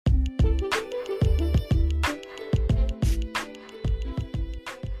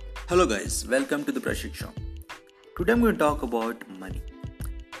Hello guys, welcome to the Prashik Show. Today I'm going to talk about money.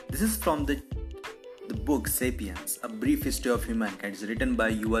 This is from the book Sapiens, A Brief History of Humankind. It's written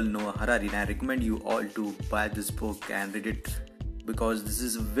by Yuval Noah Harari and I recommend you all to buy this book and read it because this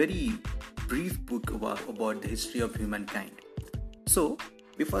is a very brief book about the history of humankind. So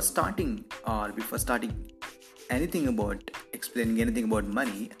before starting explaining anything about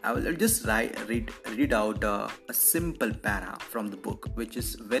money, I'll just read out a simple para from the book, which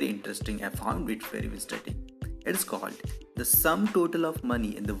is very interesting. I found it very interesting. It is called "The sum total of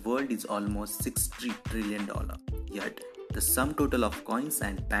money in the world is almost $60 trillion. Yet the sum total of coins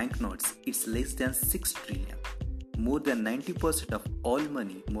and banknotes is less than 6 trillion. More than 90% of all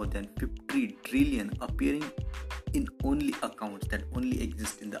money, more than 50 trillion, appearing in only accounts that only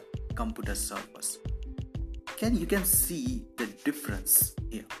exist in the computer servers." You can see the difference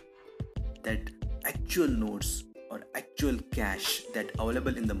here, that actual notes or actual cash that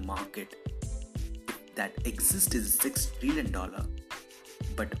available in the market that exists is $6 trillion,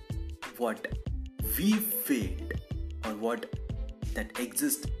 but what we failed or what that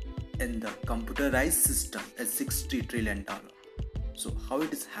exists in the computerized system is $60 trillion. So how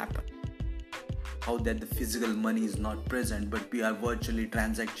it has happened? How that the physical money is not present, but we are virtually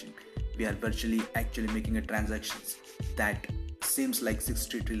transacting. We are virtually actually making a transactions that seems like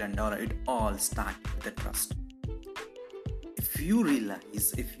 $60 trillion. It all starts with the trust. If you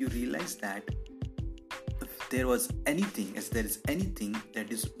realize that if there is anything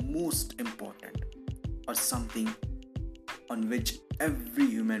that is most important or something on which every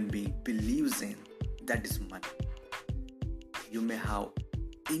human being believes in, that is money. You may have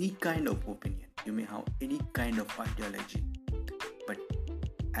any kind of opinion, you may have any kind of ideology,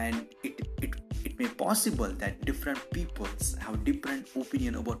 and it may possible that different peoples have different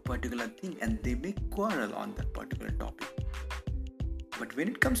opinion about particular thing and they may quarrel on that particular topic. But when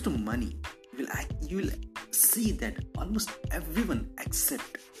it comes to money, you will see that almost everyone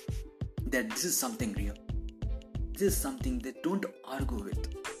accept that this is something real. This is something they don't argue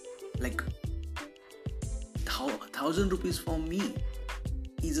with. Like 1,000 rupees for me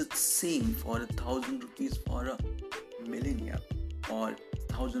is the same for 1,000 rupees for a millionaire, or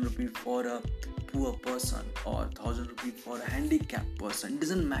 1,000 rupees for a poor person, or 1,000 rupees for a handicapped person. It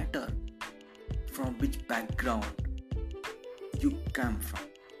doesn't matter from which background you come from,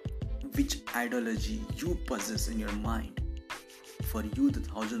 which ideology you possess in your mind. For you, the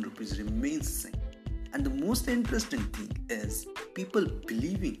 1,000 rupees remains the same. And the most interesting thing is people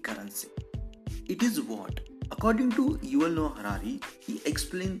believe in currency. It is what, according to Yuval Noah Harari, he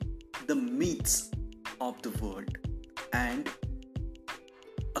explained the myths of the world, and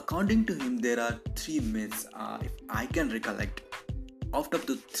according to him, there are three myths, if I can recollect. Out of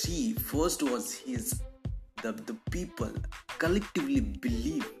the three, first was the people collectively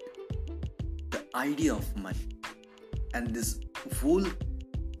believed the idea of money. And this whole,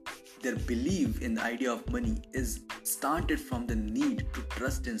 their belief in the idea of money is started from the need to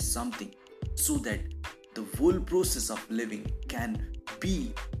trust in something so that the whole process of living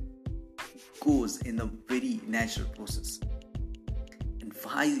goes in a very natural process.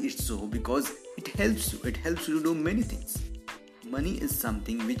 Why is so? Because it helps you to do many things. Money is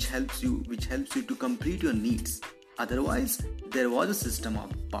something which helps you to complete your needs. Otherwise, there was a system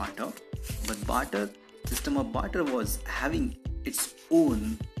of barter, but system of barter was having its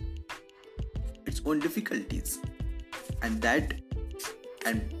own difficulties, and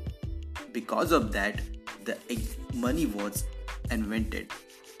because of that, the money was invented,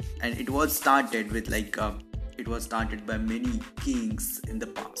 and it was started with it was started by many kings in the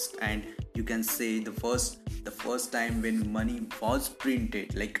past. And you can say the first time when money was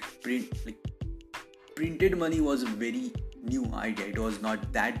printed, printed money was a very new idea. It was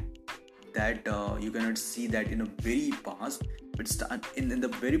not that you cannot see that in a very past, but in the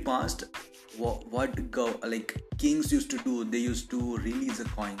very past, kings used to do, they used to release the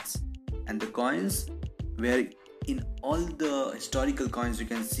coins, and the coins were, in all the historical coins, you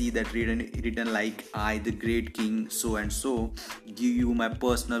can see that written like, "I, the great king so and so, give you my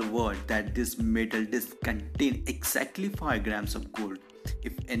personal word that this metal disc contain exactly 5 grams of gold.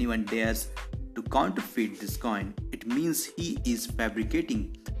 If anyone dares to counterfeit this coin, it means he is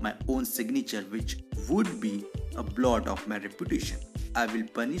fabricating my own signature, which would be a blot of my reputation. I will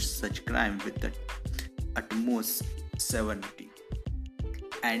punish such crime with the utmost severity."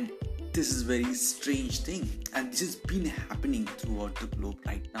 And this is very strange thing, and this has been happening throughout the globe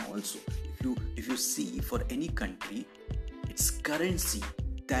right now also. If you see, for any country, its currency,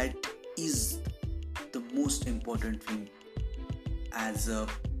 that is the most important thing as a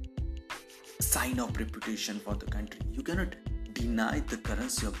sign of reputation for the country. You cannot deny the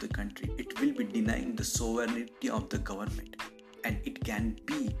currency of the country. It will be denying the sovereignty of the government, and it can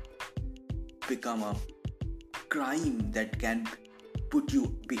become a crime that can put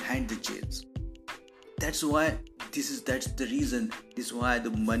you behind the jails. That's the reason this is why the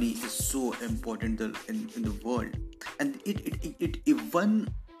money is so important in the world. And it even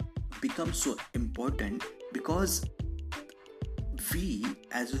becomes so important because we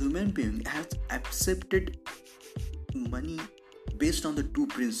as a human being have accepted money based on the two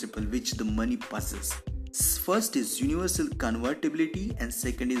principles which the money possesses. First is universal convertibility and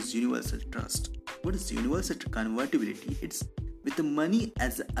second is universal trust. What is universal convertibility? It's with the money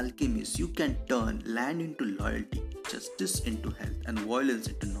as an alchemist, you can turn land into loyalty, justice into health, and violence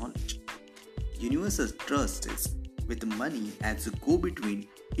into knowledge. Universal trust is with the money as a go-between,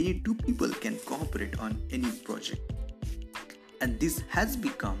 any two people can cooperate on any project. And this has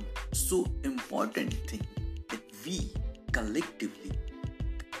become so important thing that we collectively,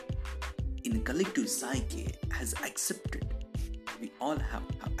 in a collective psyche, has accepted. We all have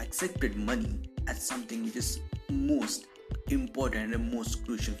accepted money as something which is most important and most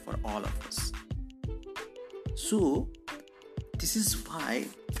crucial for all of us. So this is why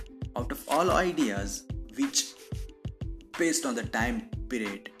out of all ideas which based on the time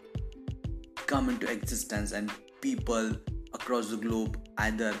period come into existence and people across the globe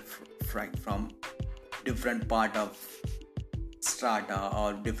either from different part of strata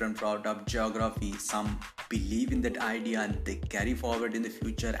or different part of geography, some believe in that idea and they carry forward in the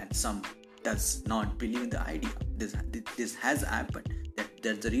future, and some does not believe in the idea. This has happened.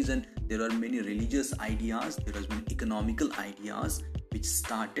 That's the reason there are many religious ideas, there are many economical ideas which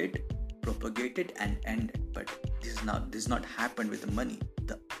started, propagated and ended. But this is not happened with the money.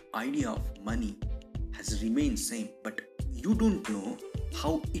 The idea of money has remained same, but you don't know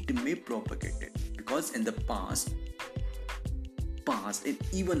how it may propagate it, because in the past and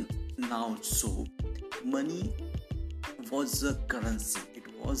even now, so money was a currency. It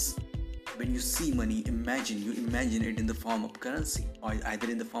was, when you see money, you imagine it in the form of currency or either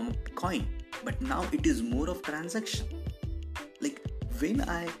in the form of coin. But now it is more of transaction. Like when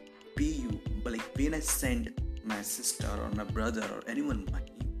I pay you, like when I send my sister or my brother or anyone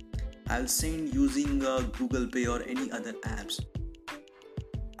money, I'll send using Google Pay or any other apps.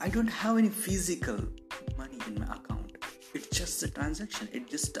 I don't have any physical money in my account. It's just a transaction. It's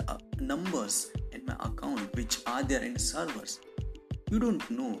just numbers in my account which are there in servers. You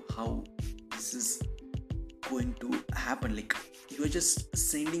don't know how this is going to happen. Like you are just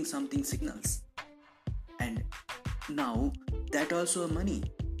sending something signals, and now that also money.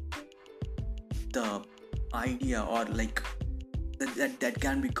 The idea or like that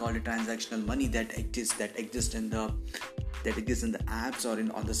can be called a transactional money that exists in the apps or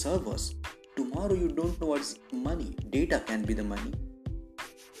on the servers. Tomorrow you don't know what's money. Data can be the money.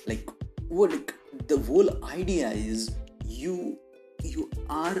 Like the whole idea is you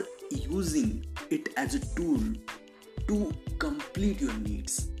are using it as a tool to complete your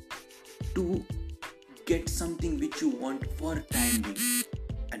needs, to get something which you want for time being,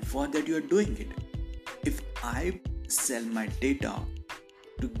 and for that you are doing it. If I sell my data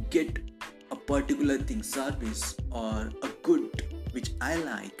to get a particular thing, service or a good which I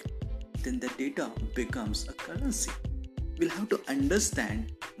like, then the data becomes a currency. We'll have to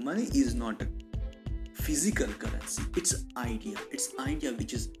understand money is not a physical currency. It's idea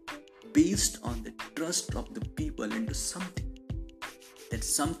which is based on the trust of the people into something. That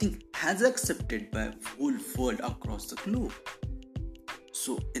something has accepted by whole world across the globe.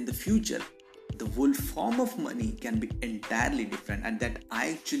 So in the future, the whole form of money can be entirely different. And that I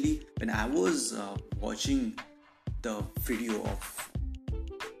actually, when I was watching the video of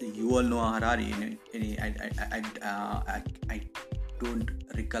the Yuval Noah Harari, I don't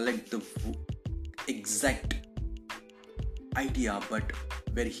recollect the exact idea, but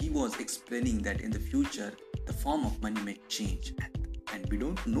where he was explaining that in the future the form of money may change, and we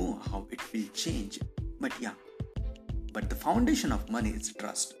don't know how it will change. But the foundation of money is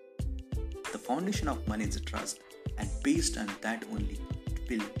trust. The foundation of money is trust, and based on that only it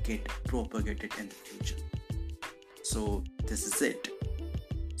will get propagated in the future. So this is it.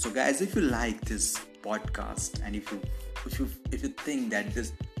 So guys, if you like this podcast, and if you think that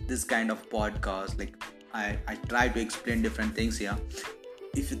this kind of podcast, like I try to explain different things here,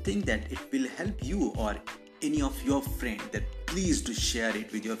 if you think that it will help you or any of your friend, then please do share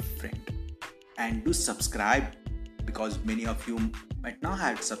it with your friend, and do subscribe, because many of you might not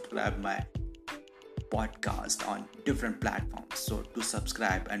have subscribed my podcast on different platforms. So do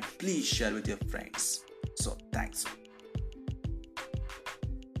subscribe and please share with your friends. So thanks.